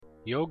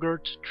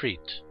Yogurt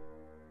treat.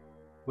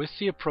 With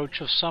the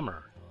approach of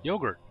summer,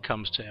 yogurt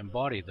comes to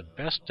embody the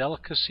best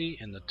delicacy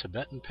in the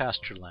Tibetan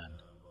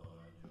pastureland.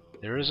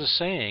 There is a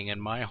saying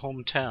in my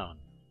hometown,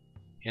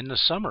 "In the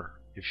summer,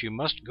 if you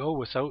must go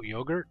without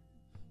yogurt,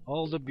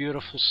 all the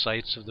beautiful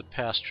sights of the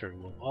pasture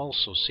will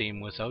also seem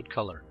without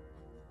color."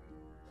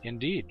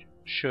 Indeed,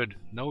 should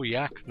 "no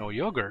yak, no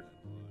yogurt"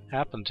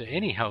 happen to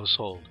any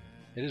household,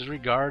 it is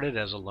regarded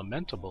as a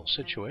lamentable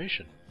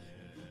situation.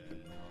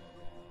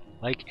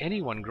 Like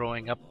anyone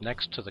growing up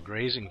next to the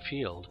grazing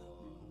field,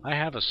 I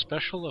have a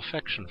special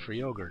affection for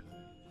yogurt.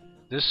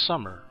 This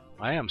summer,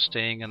 I am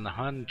staying in the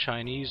Han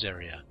Chinese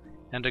area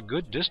and a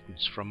good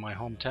distance from my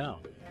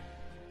hometown.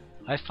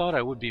 I thought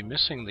I would be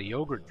missing the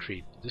yogurt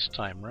treat this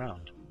time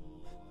round.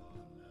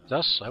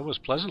 Thus, I was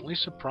pleasantly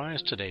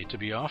surprised today to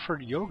be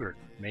offered yogurt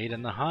made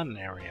in the Han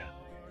area,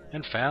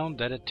 and found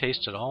that it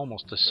tasted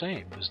almost the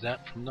same as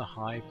that from the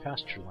high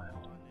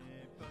pastureland.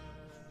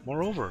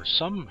 Moreover,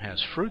 some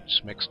has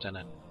fruits mixed in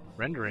it,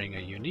 rendering a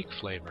unique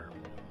flavor.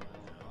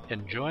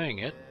 Enjoying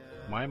it,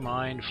 my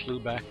mind flew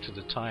back to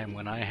the time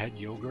when I had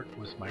yogurt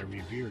with my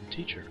revered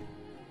teacher.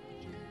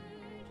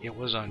 It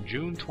was on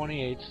June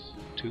 28,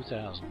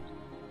 2000.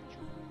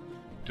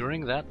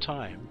 During that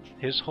time,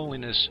 His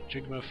Holiness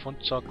Jigme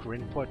Phuntsok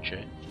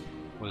Rinpoche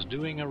was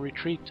doing a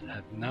retreat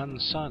at Nan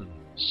San,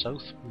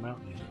 South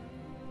Mountain,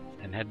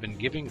 and had been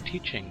giving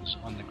teachings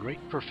on the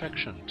Great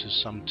Perfection to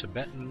some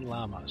Tibetan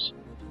lamas.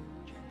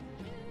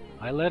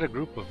 I led a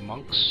group of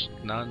monks,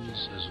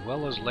 nuns, as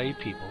well as lay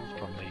people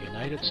from the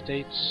United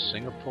States,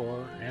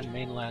 Singapore, and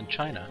mainland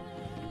China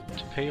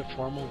to pay a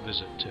formal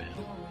visit to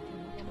him.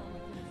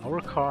 Our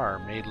car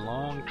made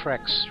long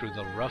treks through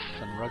the rough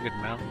and rugged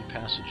mountain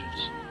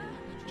passages.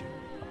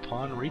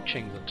 Upon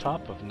reaching the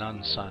top of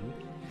Nan San,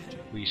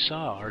 we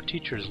saw our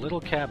teacher's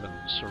little cabin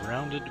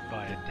surrounded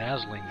by a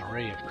dazzling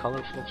array of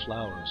colorful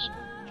flowers.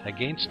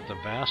 Against the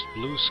vast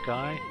blue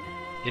sky,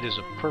 it is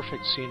a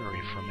perfect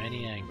scenery from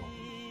any angle.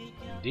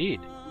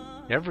 Indeed,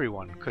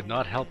 everyone could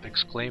not help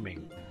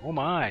exclaiming, "Oh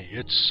my,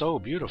 it's so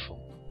beautiful!"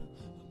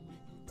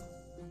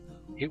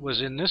 It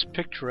was in this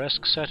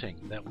picturesque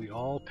setting that we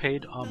all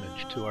paid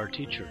homage to our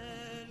teacher,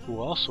 who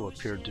also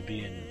appeared to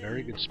be in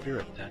very good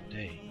spirit that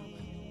day.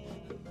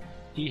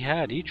 He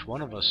had each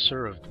one of us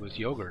served with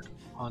yogurt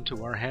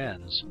onto our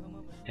hands,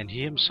 and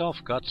he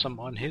himself got some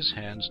on his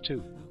hands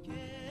too.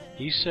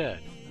 He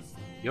said,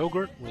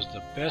 "Yogurt was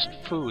the best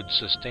food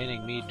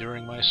sustaining me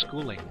during my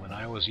schooling when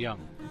I was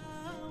young.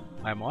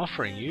 I'm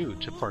offering you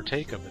to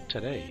partake of it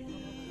today.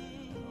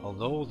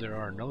 Although there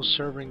are no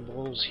serving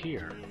bowls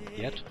here,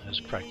 yet as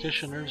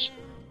practitioners,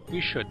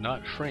 we should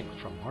not shrink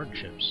from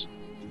hardships.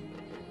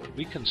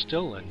 We can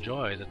still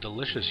enjoy the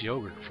delicious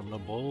yogurt from the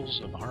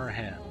bowls of our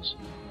hands."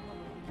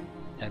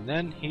 And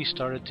then he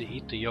started to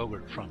eat the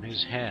yogurt from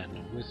his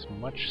hand with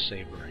much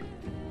savoring.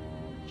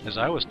 As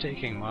I was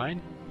taking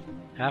mine,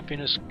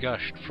 happiness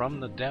gushed from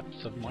the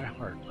depth of my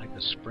heart like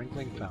a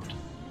sprinkling fountain.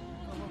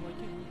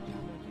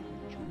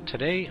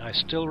 Today I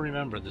still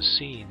remember the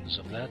scenes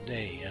of that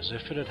day as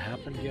if it had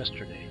happened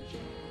yesterday.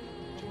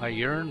 I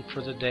yearn for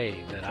the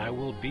day that I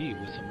will be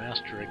with the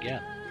Master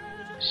again,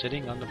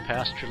 sitting on the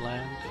pasture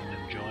land and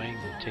enjoying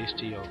the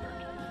tasty yogurt.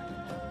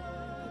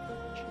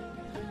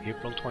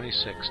 April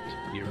 26th,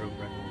 Year of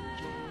Red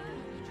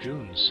Moon.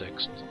 June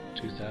 6th,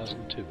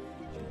 2002.